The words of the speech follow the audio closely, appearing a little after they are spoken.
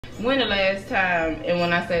when the last time, and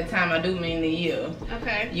when I say time, I do mean the year.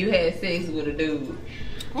 Okay. You had sex with a dude.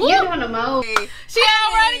 You're doing the most. She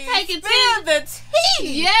already taking the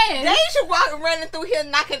tea. Yes. Deja walking running through here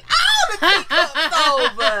knocking all the teacups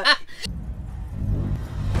over.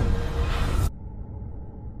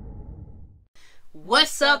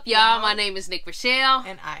 What's up, y'all? My name is Nic Richelle.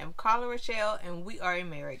 And I am Carla Richelle, and we are a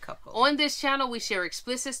married couple. On this channel, we share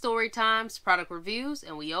explicit story times, product reviews,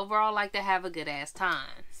 and we overall like to have a good ass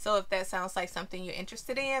time. So if that sounds like something you're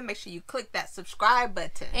interested in, make sure you click that subscribe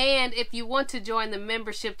button. And if you want to join the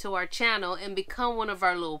membership to our channel and become one of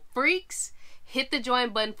our little freaks, hit the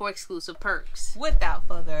join button for exclusive perks. Without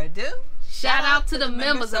further ado, shout out to the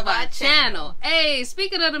members of our channel. Hey,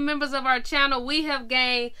 speaking of the members of our channel, we have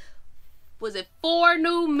gained, was it 4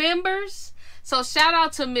 new members? So shout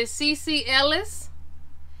out to Miss CC Ellis,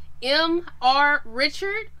 M.R.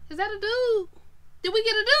 Richard. Is that a dude? Did we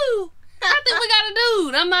get a dude? I think we got a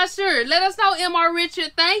dude. I'm not sure. Let us know, M.R.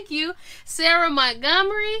 Richard. Thank you. Sarah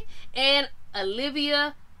Montgomery and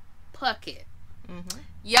Olivia Puckett.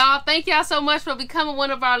 Y'all, thank y'all so much for becoming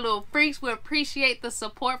one of our little freaks. We appreciate the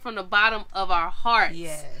support from the bottom of our hearts.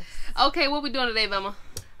 Yes. Okay, what we doing today, Velma?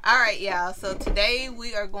 Alright, y'all. So today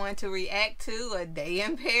we are going to react to A Day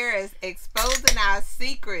in Paris, exposing our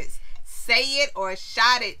secrets. Say it or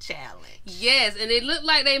shot it challenge. Yes, and it looked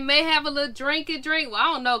like they may have a little drink. Well, I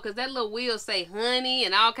don't know, because that little wheel say honey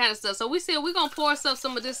and all kind of stuff. So we said we're going to pour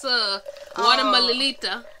some of this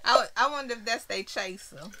watermelonita. I wonder if that's their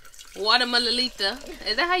chaser. Watermelonita.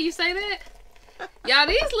 Is that how you say that? Y'all,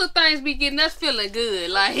 these little things be getting us feeling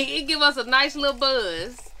good. Like, it give us a nice little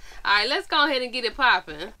buzz. All right, let's go ahead and get it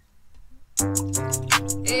popping.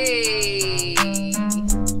 Hey.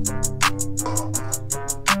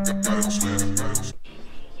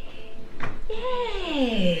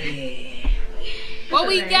 Hey. What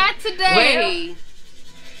we got today?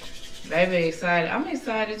 Well, baby, excited. I'm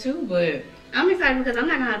excited too, but I'm excited because I'm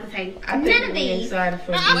not gonna have to take I none think of I'm these. excited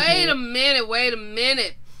for Wait a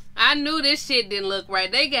minute. I knew this shit didn't look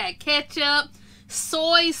right. They got ketchup,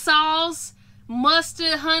 soy sauce,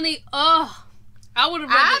 mustard, honey. Oh, I would have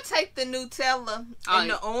rather. I'll take the Nutella and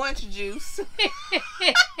the orange juice.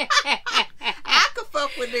 I could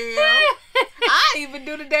fuck with them. I even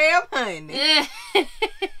do the damn honey.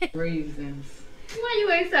 reasons. Why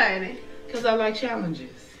you excited? Because I like challenges.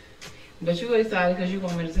 But you excited because you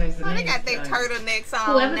want me to taste the They got their turtlenecks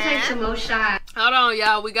on. Whoever takes the most shots. Hold on,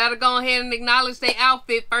 y'all. We got to go ahead and acknowledge their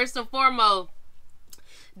outfit first and foremost.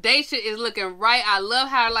 Daisha is looking right. I love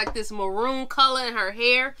how like this maroon color in her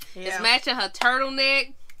hair is matching her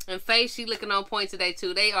turtleneck and face. She looking on point today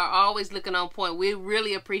too. They are always looking on point. We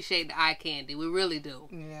really appreciate the eye candy. We really do.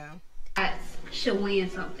 Yeah. Should win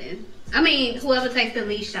something. I mean, whoever takes the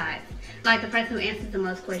least shots, like the person who answers the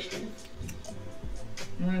most questions.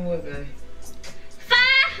 What, babe?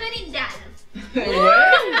 $500.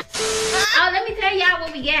 What? Oh, let me tell y'all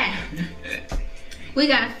what we got. We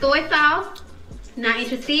got soy sauce. Not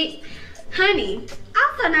interested. Honey,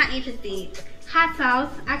 also not interested. Hot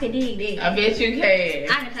sauce, I can dig that. I bet you can.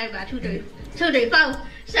 I can take about 2, 3, 4 shots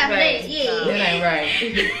of that. Yeah. That ain't right.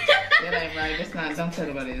 That ain't right. That's not. Don't tell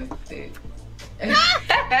nobody else.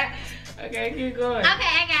 Okay, keep going. Okay,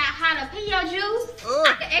 I got jalapeno juice. Ooh.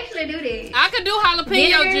 I can actually do that. I could do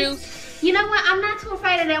jalapeno Vinegar. juice. You know what? I'm not too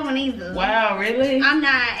afraid of that one either. Wow, really? I'm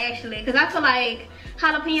not actually, because I feel like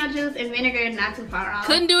jalapeno juice and vinegar is not too far off.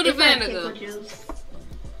 Couldn't do the It's like vinegar. pickle juice.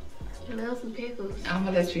 I love some pickles. I'm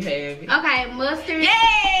gonna let you have it. Okay, mustard.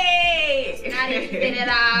 Yay! Not interested at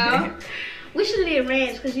all. We should have did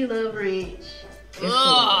ranch because you love ranch. It's cool.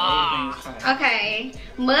 Everything's fine. Okay,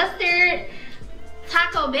 mustard,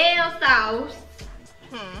 Taco Bell sauce.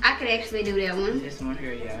 I could actually do that one. This one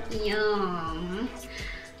here, y'all. Yum.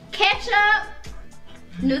 Ketchup,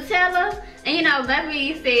 Nutella, and you know,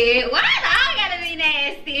 baby said, why it all gotta be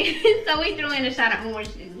nasty? So we threw in a shot of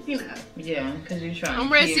orange juice, you know. Yeah, because you're trying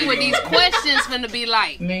I'm ready to see what these questions finna be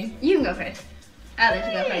like. Me? You can go first. I'll let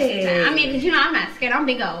you go first this time. I mean, because you know, I'm not scared. I'm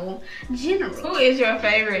big old general. Who is your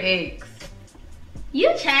favorite ex?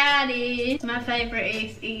 You childish. My favorite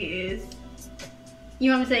ex is...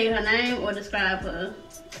 You want me to tell you her name or describe her?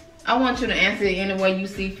 I want you to answer it any way you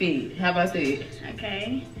see fit. How about that?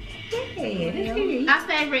 Okay. Hey, that's good. My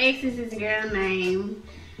favorite ex is this girl named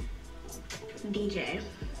DJ.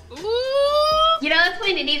 Ooh. You know, there's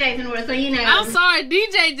plenty of DJs in the world, so you know. I'm sorry,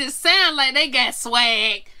 DJ just sound like they got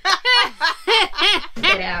swag.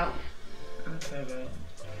 Get out. Okay, babe.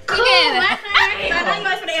 Cool. at I know you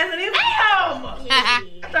want to answer this.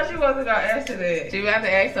 I thought she wasn't gonna answer that. She about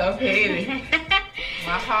to ask so petty.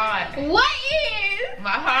 My heart. What is My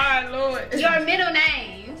heart, Lord. your middle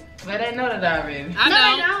name? But they know that already. I No,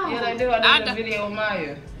 don't. they don't. Yeah, they do. I did a video with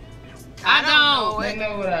Maya. I don't. They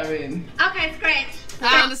know what already. Okay, scratch.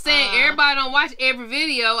 I understand everybody don't watch every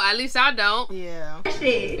video. At least I don't. Yeah.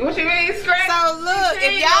 Shit. What you mean, scratch? So look,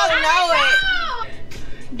 if y'all know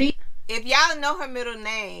it, Do if y'all know her middle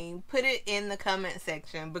name, put it in the comment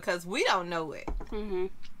section because we don't know it.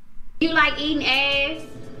 you like eating ass?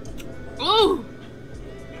 Ooh.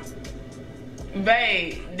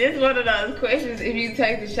 Babe, this one of those questions. If you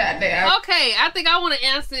take the shot there, Okay, I think I want to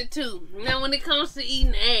answer it too. Now, when it comes to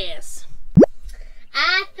eating ass,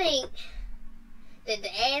 I think that the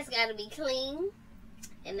ass gotta be clean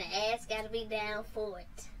and the ass gotta be down for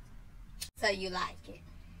it. So you like it.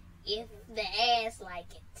 If the ass like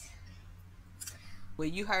it. Well,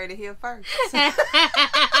 you heard it here first.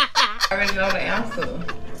 I already know the answer.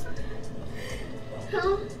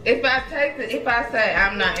 If I say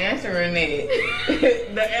I'm not answering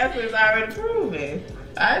it, the answer is already proven.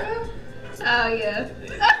 I know. Oh yeah.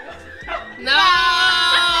 no,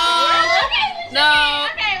 no.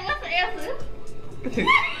 Okay, what's the answer?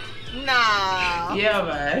 Nah. Yeah,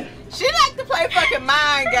 man. She like to play fucking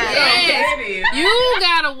mind games. Yes. It is. You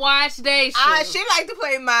gotta watch they shit. She like to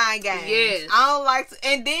play mind games. Yes. I don't like to.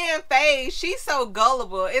 And then Faye, she's so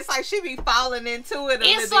gullible. It's like she be falling into it a little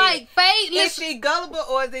It's bit. like Faye. Is Listen, she gullible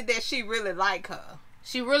or is it that she really like her?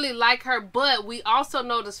 she really like her, but we also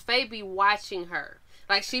notice Faye be watching her.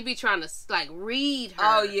 Like she be trying to like read her.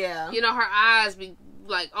 Oh yeah. You know, her eyes be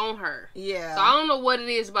like on her. Yeah. So I don't know what it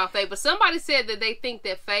is about Faye, but somebody said that they think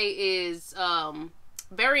that Faye is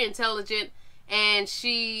very intelligent and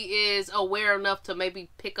she is aware enough to maybe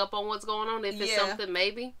pick up on what's going on if it's something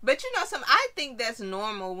maybe. But you know something, I think that's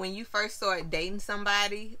normal when you first start dating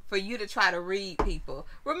somebody for you to try to read people.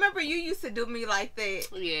 Remember you used to do me like that?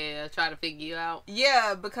 Yeah, try to figure you out.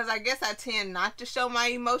 Yeah, because I guess I tend not to show my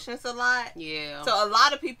emotions a lot. Yeah. So a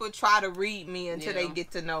lot of people try to read me until they Yeah.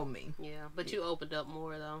 get to know me. Yeah, but you opened up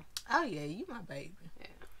more though. Oh yeah, you my baby.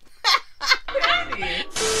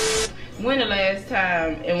 When the last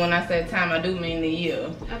time, and when I say time, I do mean the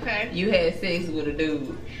year, Okay. you had sex with a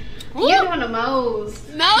dude. You're doing the most.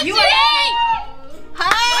 No, she ain't.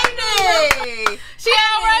 Honey! She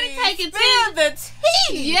already taking Spill tea. the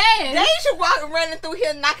tea! Yes. Deja walking running through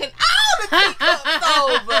here knocking all the teacups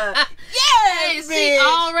over. Yes, She bitch.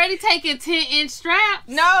 already taking 10-inch straps.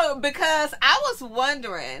 No, because I was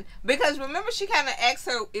wondering, because remember she kind of asked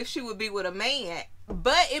her if she would be with a man,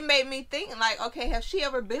 but it made me think like, okay, have she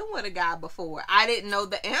ever been with a guy before? I didn't know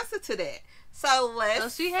the answer to that. So let's So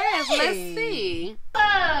she has. Let's see.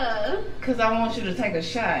 Because I want you to take a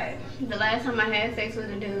shot. The last time I had sex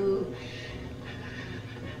with a dude,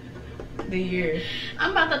 The year.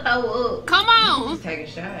 I'm about to throw up. Come on. Just take a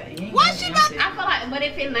shot. You ain't Why gotta she answer. I feel like, but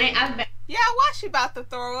if it ain't, Yeah, why she about to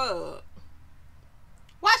throw up?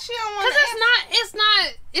 Why she don't want Cause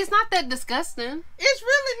to? it's not that disgusting. It's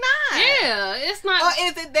really not. Yeah, it's not. Or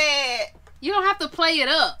is it that? You don't have to play it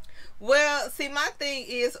up. Well, see, my thing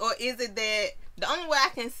is, or is it that the only way I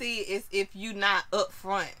can see it is if you not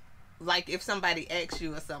upfront, like if somebody asks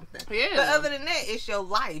you or something. Yeah. But other than that, it's your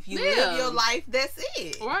life. You Yeah. live your life. That's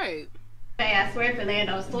it. Right. Hey, I swear if it land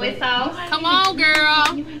on soy sauce. Come on,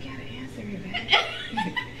 girl. You ain't gotta answer it.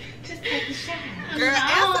 Just take the shot. Girl, No.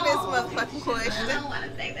 answer this motherfucking I question. don't want to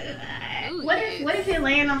take that aside. Ooh, What yes. if it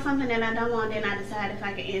land on something that I don't want, then I decide if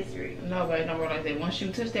I can answer it. No, babe, don't work like that. Once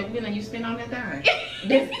you touch that wheel and you spin on that thing,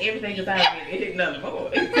 that's everything is out of it. It hit nothing more.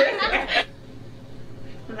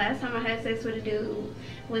 The last time I had sex with a dude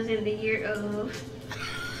was in the year of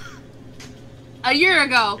A year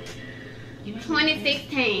ago.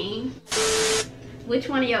 2016. Which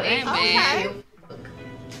one of your exes? Hey, man.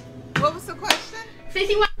 What was the question?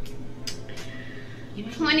 61.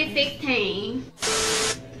 2016.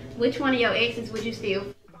 Which one of your exes would you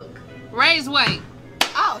still fuck? Raise weight.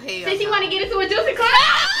 Oh, hell Since you no. want to get into a juicy club.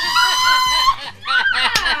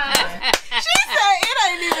 She said it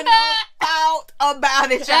ain't even no thought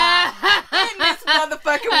about it, y'all. In this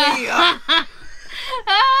motherfucking wheel.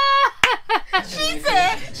 She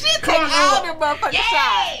said she'd take all the motherfucking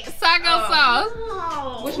shots. Taco sauce.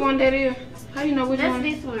 Oh. Which one that is? How you know which That's one?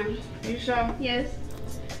 this one. You sure? Yes.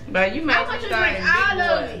 But you I made want this you to drink thing all big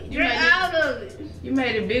of boy. it. You Drink made all of it. You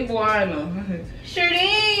made it big boy, I know. Sure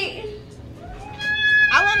did.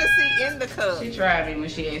 I want to see in the cup. She tried me when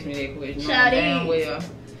she asked me that question. Sure Knowing did. damn well.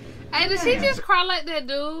 Hey, did she just cry like that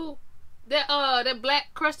dude? That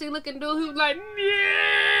black crusty looking dude who was like, yeah.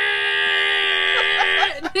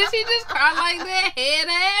 Did she just cry like that? Head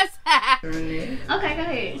ass. Okay, go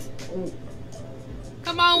ahead.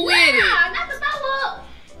 Come on with it. Not the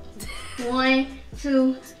throw up. 1,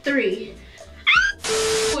 2, 3.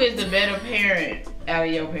 Who is the better parent out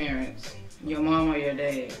of your parents? Your mom or your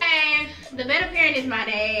dad? And the better parent is my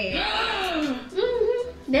dad.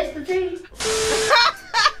 That's the thing.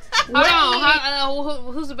 Hold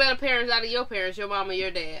on. Who's the better parents out of your parents? Your mom or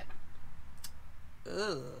your dad?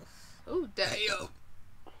 Ugh. Oh, damn.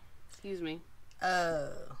 Excuse me.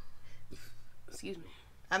 Excuse me.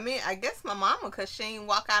 I mean, I guess my mama, because she ain't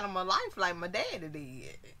walk out of my life like my daddy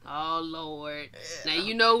did. Oh, Lord. Now,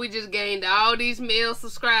 you know we just gained all these male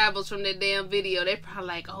subscribers from that damn video. They probably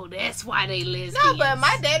like, oh, that's why they lesbians. No, but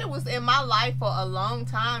my daddy was in my life for a long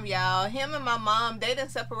time, y'all. Him and my mom, they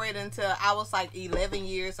didn't separate until I was like 11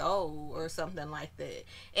 years old or something like that.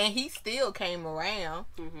 And he still came around.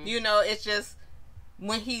 Mm-hmm. You know, it's just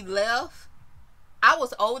when he left, I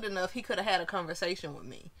was old enough he could have had a conversation with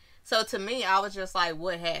me. So to me, I was just like,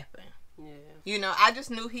 what happened? Yeah. You know, I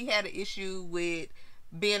just knew he had an issue with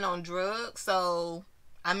being on drugs. So,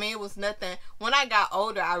 I mean, it was nothing. When I got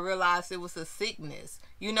older, I realized it was a sickness.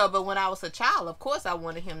 You know, but when I was a child, of course, I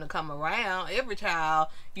wanted him to come around. Every child,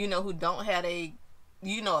 you know, who don't have a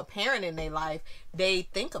parent in their life, they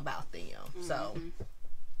think about them. Mm-hmm. So.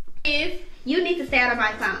 You need to stay out of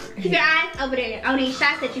my phone. Keep your eyes over there on these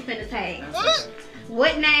shots that you finna take.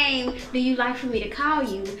 What name do you like for me to call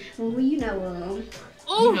you when you know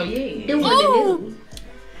Oh, yeah. do what to do?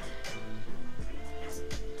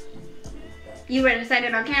 You ready to say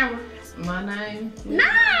that on camera? My name?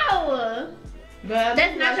 No! But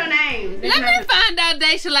That's not your name. That's let not me find out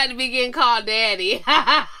they should like to be getting called daddy. your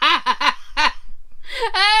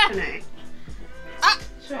name. I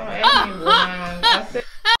said,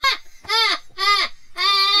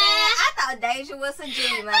 Man, I thought Deja was a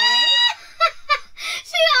G, man.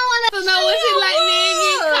 She don't want to know what she like me and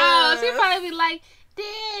get called. She probably be like,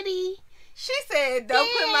 daddy. She said, don't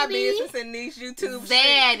put my Daddy. business in these YouTube shit.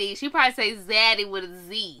 Zaddy. She probably say Zaddy with a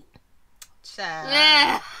Z.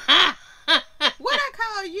 Child. What I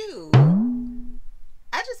call you?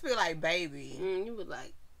 I just feel like baby. You be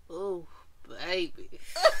like, oh, baby.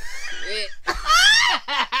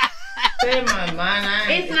 say my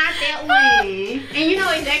name. It's not that way. And you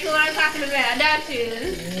know exactly what I'm talking about, don't you?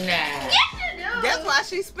 Nah. Yes, you do. That's why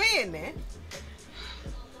she's spinning.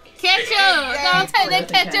 Ketchup. Don't take that I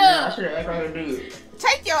ketchup. should have asked her to do it.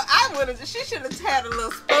 Take your, she should have had a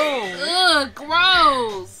little spoon. Ugh,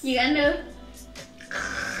 gross. You got enough?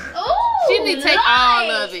 Ooh, She need to take all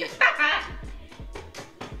nice. of it.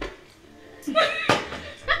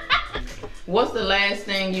 What's the last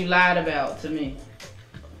thing you lied about to me?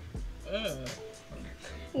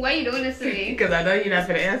 Why are you doing this to me? Because I know you're not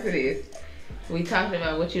going to answer this. We talked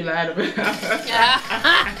about what you lied about. You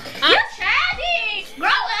tried it. Grow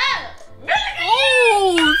up.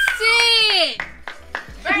 Oh, shit.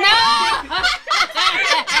 No.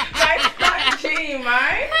 That's cheating,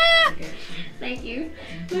 Mike. Thank you.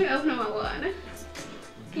 Let me open up my water.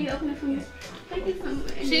 Can you open it for me? Thank you so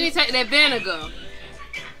much. She need to take that vinegar.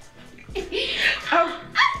 Oh.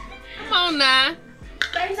 Come on now.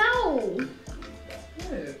 Say no.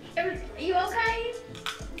 Good. Are you okay?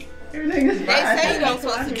 Everything is fine. They say you don't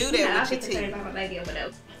supposed to do that with your teeth. My baby over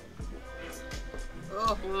there.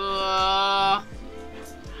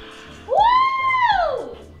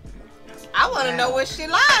 Woo! I want to know what she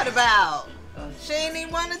lied about. She ain't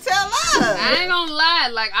even want to tell us. I ain't gonna lie.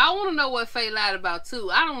 Like, I want to know what Faye lied about, too.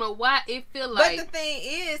 I don't know why it feel like... But the thing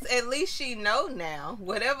is, at least she know now,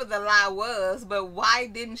 whatever the lie was, but why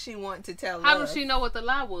didn't she want to tell us? How does she know what the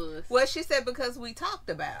lie was? Well, she said because we talked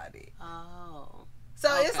about it. Oh. So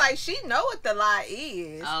it's Okay. like she know what the lie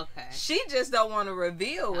is. Okay. She just don't want to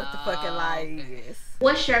reveal what the fucking lie is.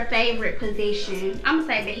 What's your favorite position? I'm gonna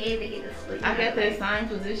say the head, the split. I got that same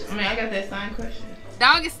position. I mean, I got that same question.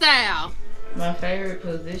 Doggy style. My favorite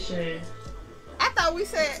position. I thought we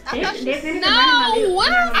said. I thought she There's said. No, what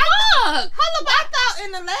the fuck? Hold up, I thought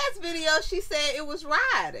in the last video she said it was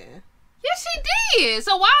riding. Yes, she did.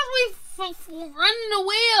 So why is we running the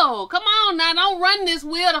wheel? Come on now, don't run this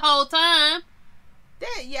wheel the whole time.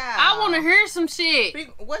 That yeah. I want to hear some shit.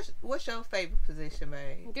 What's your favorite position,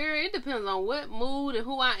 babe? Girl, it depends on what mood and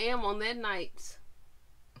who I am on that night.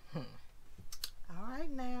 All right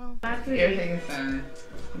now. Everything is fine.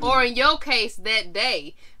 Or in your case, that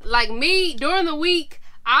day. Like me, during the week,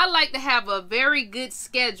 I like to have a very good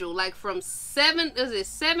schedule. Like from 7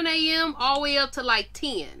 a.m. all the way up to like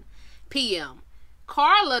 10 p.m.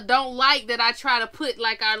 Carla don't like that I try to put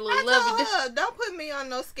like our little I lovey. told her, don't put me on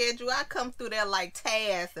no schedule. I come through there like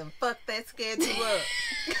Taz and fuck that schedule up.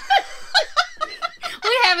 We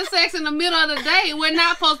having sex in the middle of the day. We're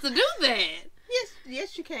not supposed to do that.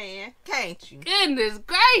 Yes, you can. Can't you? Goodness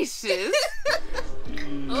gracious.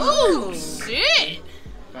 Ooh, shit.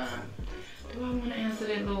 Fine. Do I want to answer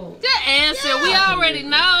that, Lord? Just answer. Yeah. We already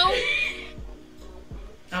know.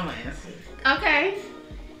 I'm gonna answer. Okay.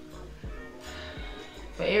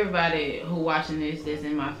 For everybody who watching this that's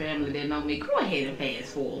in my family that know me, go ahead and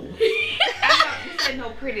fast forward. This ain't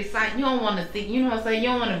no pretty sight. You don't want to see. You know what I'm saying? You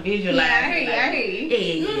don't want to visualize. Yeah, I hear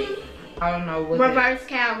you. Yeah. I don't know what. Reverse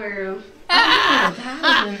cowgirl.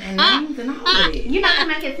 And names and all of it. You know how to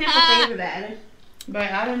make it simple for everybody.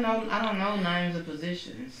 But I don't know names of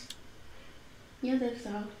positions. You think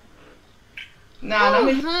so? Nah,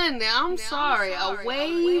 oh, honey, I'm sorry. A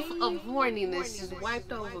wave of horniness just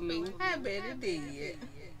wiped over me. I bet it did.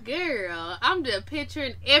 Girl, I'm just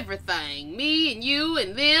picturing everything. Me and you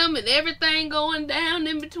and them and everything going down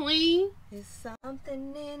in between. There's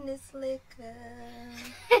something in this liquor.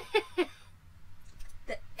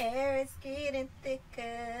 The air is getting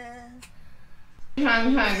thicker.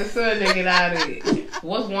 I'm trying to get out of it.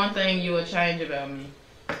 What's one thing you would change about me?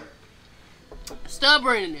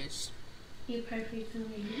 Stubbornness. You perfect to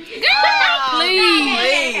me.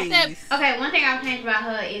 Please. Okay, one thing I'll change about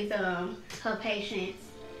her is her patience.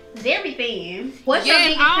 It's everything. What's yes, your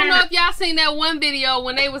biggest I don't know if y'all seen that one video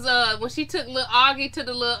when they was when she took little Augie to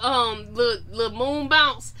the little moon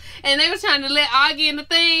bounce and they was trying to let Augie in the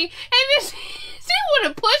thing and then she would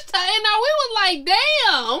have pushed her and we was like,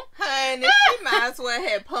 damn. Honey, she might as well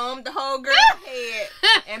have pumped the whole girl's head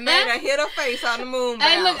and made her hit her face on the moon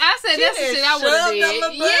bounce. Hey, look, I said that's the shit I would have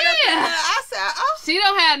did. Yeah. I said, oh. She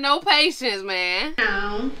don't have no patience, man.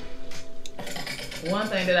 No. One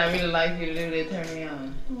thing that I really like you to do that turn me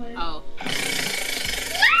on. What? Oh.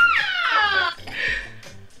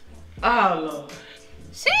 Oh, Lord.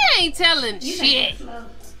 She ain't telling shit.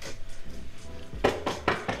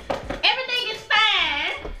 Everything is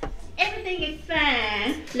fine. Everything is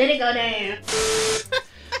fine. Let it go down.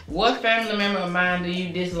 What family member of mine do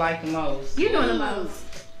you dislike the most? You doing the most.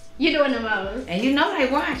 You doing the most. And you know they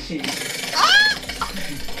watching.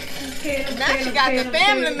 Now she got the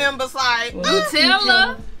family members like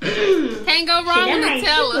Nutella. Can't go wrong with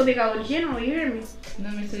Nutella. Big old general, you hear me?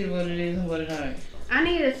 Let me see what it is and what it ain't. I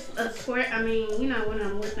need a squirt. I mean, you know what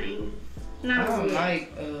I'm saying. I don't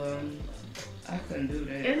like. I couldn't do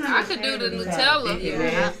that. I could do the Nutella.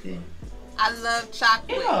 Yeah. I love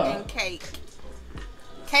chocolate and cake.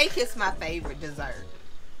 Cake is my favorite dessert.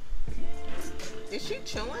 Is she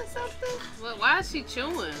chewing something? Well, why is she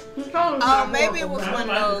chewing? Oh, maybe it was one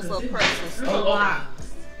of those little pretzels.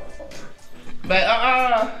 But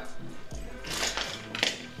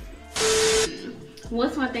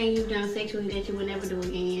What's one thing you've done sexually that you would never do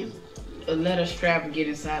again? Let a strap get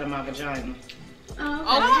inside of my vagina.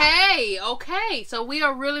 Okay. So we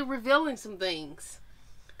are really revealing some things.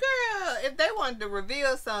 Girl, if they wanted to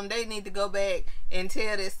reveal something, they need to go back and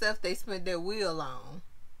tell that stuff they spent their wheel on.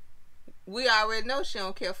 We already know she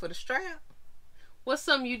don't care for the strap. What's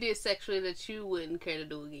something you did sexually that you wouldn't care to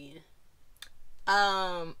do again?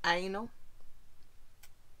 Anal.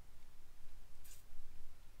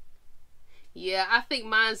 Yeah, I think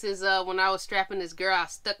mine's is when I was strapping this girl, I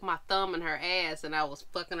stuck my thumb in her ass and I was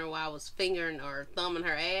fucking her while I was fingering or thumbing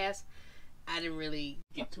her ass. I didn't really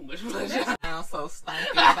get too much pleasure. That sounds so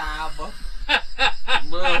stinky, Bible.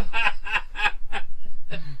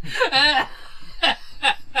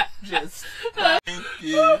 Just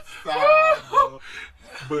stinky, Bible.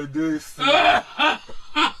 But this. Y'all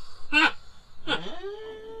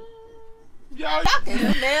can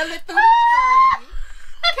nail it through the screen.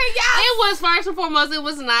 It was first and foremost, it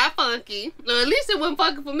was not funky. Or at least it wasn't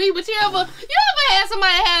funky for me. But you ever had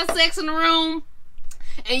somebody have sex in the room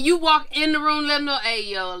and you walk in the room, let them know, hey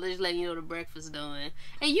yo, just letting you know the breakfast's done,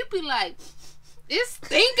 and you be like, it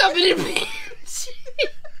stink up in the bitch.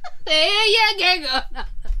 The hell yeah, can't go.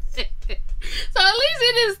 So at least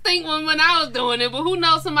it didn't stink when I was doing it. But who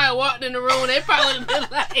knows? Somebody walked in the room, they probably would been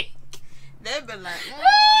like, they'd be like,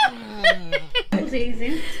 Who's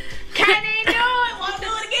easy? Can't even do it. Won't do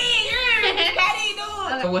it again. Can't even do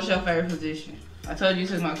it. So what's your favorite position? I told you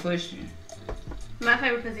this is my question. My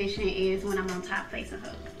favorite position is when I'm on top facing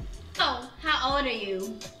her. Oh, how old are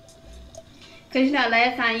you? Cause you know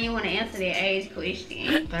last time you want to answer that age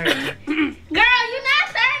question. 30. Girl, you're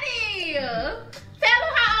not 30. Tell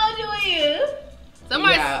them how old you is.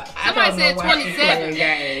 Somebody said 27.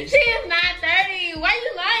 She is not 30. Why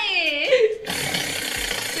you lying?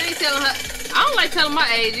 She ain't telling her. I don't like telling my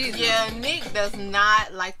age either. Yeah, Nick does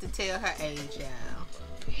not like to tell her age, y'all.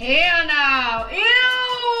 Hell no.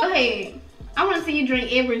 Ew. Go ahead. I want to see you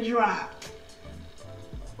drink every drop.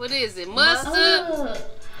 What is it? Mustard?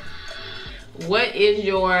 What is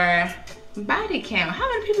your body count? How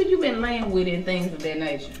many people you been laying with and things of that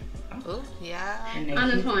nature? Oh, yeah.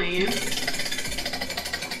 I'm just playing.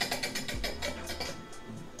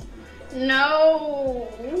 No.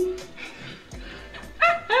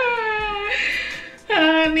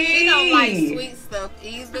 Honey. She don't like sweet stuff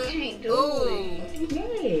either. I can't do Ooh.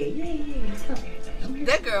 Yeah. Okay.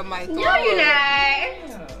 That girl might throw No, you're up.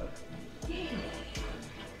 not. Yeah.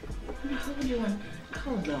 How would you want?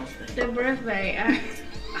 Hold on. The birthday. I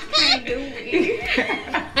can't do it.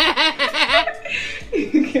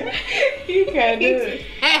 You can't do it.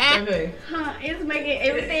 Okay. Huh, it's making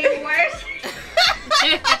everything worse.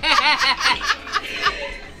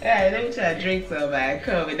 Hey, let me try to drink some, man.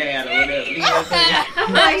 Calm it down or whatever. You know what I'm saying?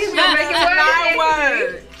 I'm like, it's gonna make it Not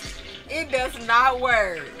worse. work. It does not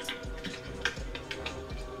work.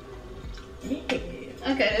 Yeah.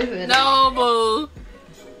 Okay, that's it. No, boo.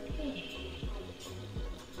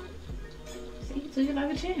 See, so you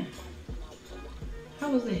like a chin. How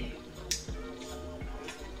was that?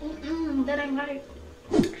 That ain't right.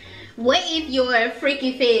 What is your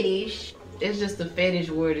freaky fetish? It's just the fetish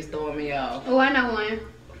word is throwing me off. Oh, I know one.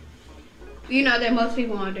 You know that most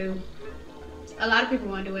people want to do. A lot of people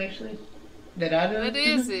want to do, actually. That I do? What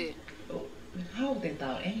is it? Oh, how would they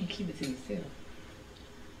thought? And keep it to yourself.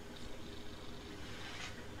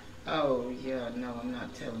 Oh, yeah, no, I'm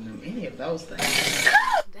not telling them any of those things.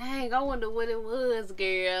 Dang, I wonder what it was,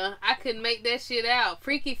 girl. I couldn't make that shit out.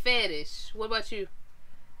 Freaky fetish. What about you?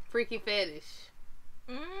 Freaky fetish.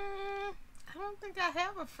 I don't think I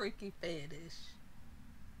have a freaky fetish.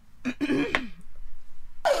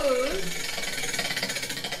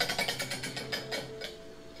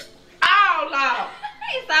 Oh, Lord.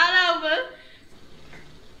 It's all over.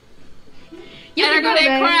 You Let her can go do it,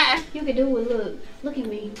 there babe. cry. You can do it. Look at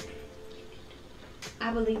me.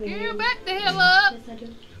 I believe in you. Girl, back the hell up. Yes, I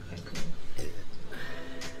do.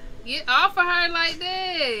 Get off of her like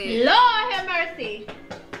that. Lord have mercy.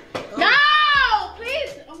 No,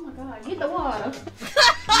 please. Oh my God, get the water.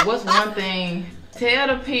 What's one thing? Tell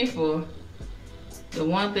the people the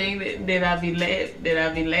one thing that I be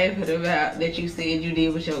laughing about that you said you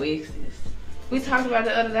did with your exes. We talked about it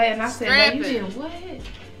the other day, and I said, "No, you did what?"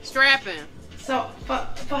 Strapping. So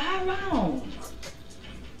for how long?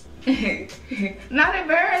 Not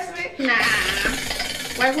embarrassment. Nah.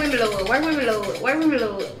 Work with me, Lord. Work with me, Lord. Work with me,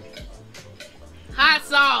 Lord. Hot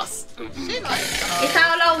sauce. She like, It's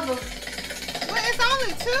all over. well, it's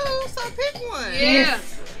only 2, so pick one. Yeah.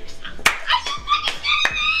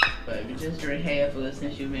 Baby, just drink half of it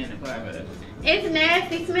since you been in the apartment. It's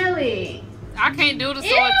nasty, smelly. I can't do the Ew,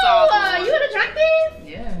 soy sauce. you wanna drink this?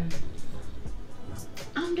 Yeah.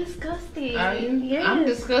 I'm disgusted. Are you? Yes. I'm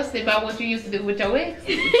disgusted by what you used to do with your ex.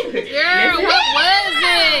 Girl, what was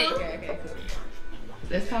it? Okay, cool.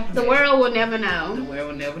 Let's talk about The it. world will never The know. world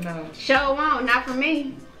will never know. Show won't, not for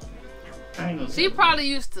me. I ain't gonna She say. probably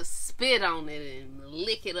used to spit on it and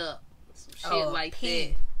lick it up. Some shit Oh, like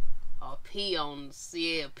pee. that. Or pee on,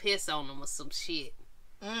 yeah, piss on them or some shit.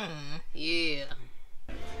 Yeah.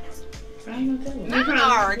 I ain't gonna tell you. Not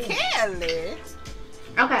R. Kelly.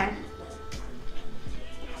 Okay.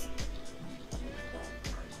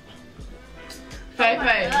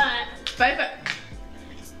 Faye.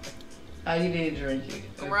 Oh, you did drink it.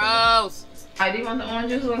 Okay. Gross. I did want the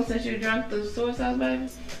orange juice one since you drank the soy sauce, baby.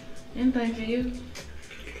 Anything for you?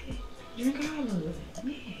 Drink all of it.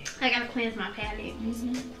 Yeah. I gotta cleanse my palate.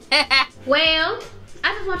 Well,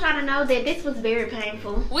 I just want y'all to know that this was very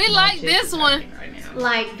painful. We like this one. Right now.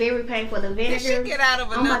 Like, very painful. The vinegar. Did she get out of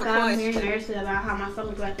Oh my another God, I'm very question? nervous about how my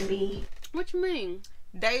stomach's about to be. What you mean?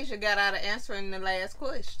 Deja got out of answering the last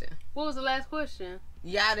question. What was the last question?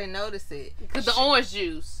 Y'all didn't notice it. Cause the orange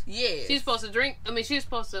juice. Yes. She's supposed to drink. I mean, she's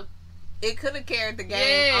supposed to. It could have carried the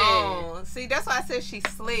game Yeah. on. See, that's why I said she's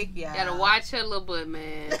slick, y'all. Gotta watch her little butt,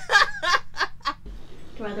 man.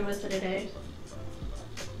 Throughout the rest of the day.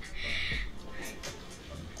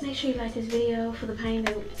 Make sure you like this video for the pain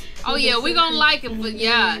that. Oh yeah, we gonna like it, but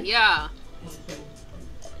yeah.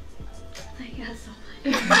 Thank y'all so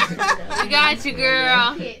much. We got you,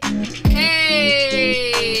 girl.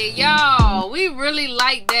 Hey, y'all, we really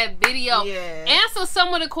like that video. Yeah. Answer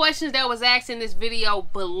some of the questions that was asked in this video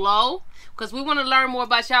below, because we want to learn more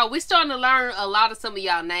about y'all. We starting to learn a lot of some of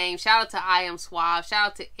y'all names. Shout out to I Am Suave. Shout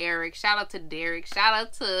out to Eric. Shout out to Derek. Shout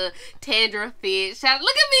out to Tandra Fitz. Look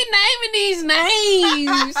at me naming these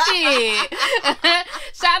names. Shit.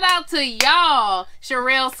 Shout out to y'all.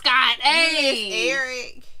 Sherelle Scott. Hey. Yes,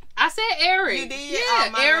 Eric. I said Eric. You did? Yeah, Oh,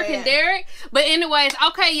 my Eric bad. and Derek. But anyways,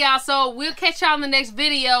 okay, y'all. So we'll catch y'all in the next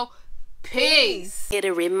video. Peace. Here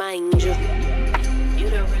to remind you, you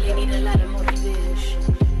don't really need a lot of motivation.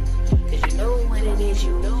 Cause you know what it is,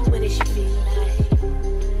 you know what it should feel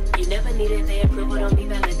like. You never needed their approval, don't be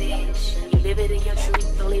validation. You live it in your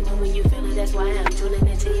truth, only know when you feel it, that's why I'm tuning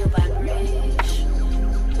into your body.